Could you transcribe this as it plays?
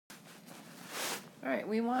All right,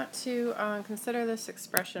 we want to consider this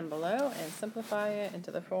expression below and simplify it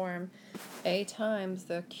into the form a times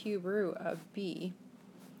the cube root of b.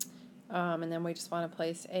 And then we just want to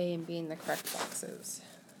place a and b in the correct boxes.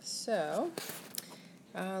 So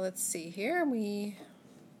let's see here. We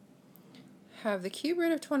have the cube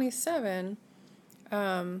root of 27.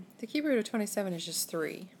 The cube root of 27 is just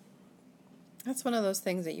 3. That's one of those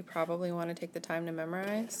things that you probably want to take the time to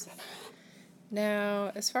memorize.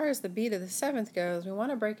 Now, as far as the b to the 7th goes, we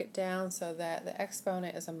want to break it down so that the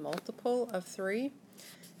exponent is a multiple of 3.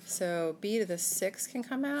 So b to the 6 can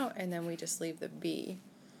come out, and then we just leave the b.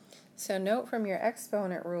 So note from your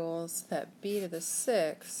exponent rules that b to the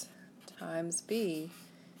 6 times b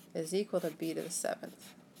is equal to b to the 7th.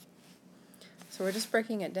 So we're just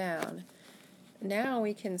breaking it down. Now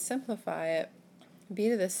we can simplify it. B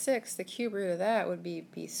to the 6th, the cube root of that would be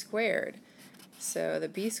b squared. So the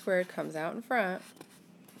b squared comes out in front,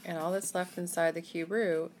 and all that's left inside the cube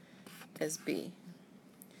root is b.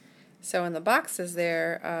 So in the boxes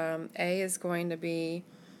there, a is going to be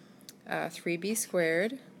 3b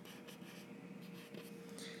squared,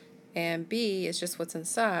 and b is just what's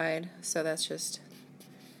inside, so that's just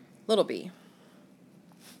little b.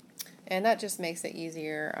 And that just makes it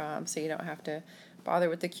easier, so you don't have to bother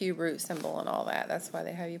with the cube root symbol and all that. That's why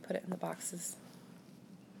they have you put it in the boxes.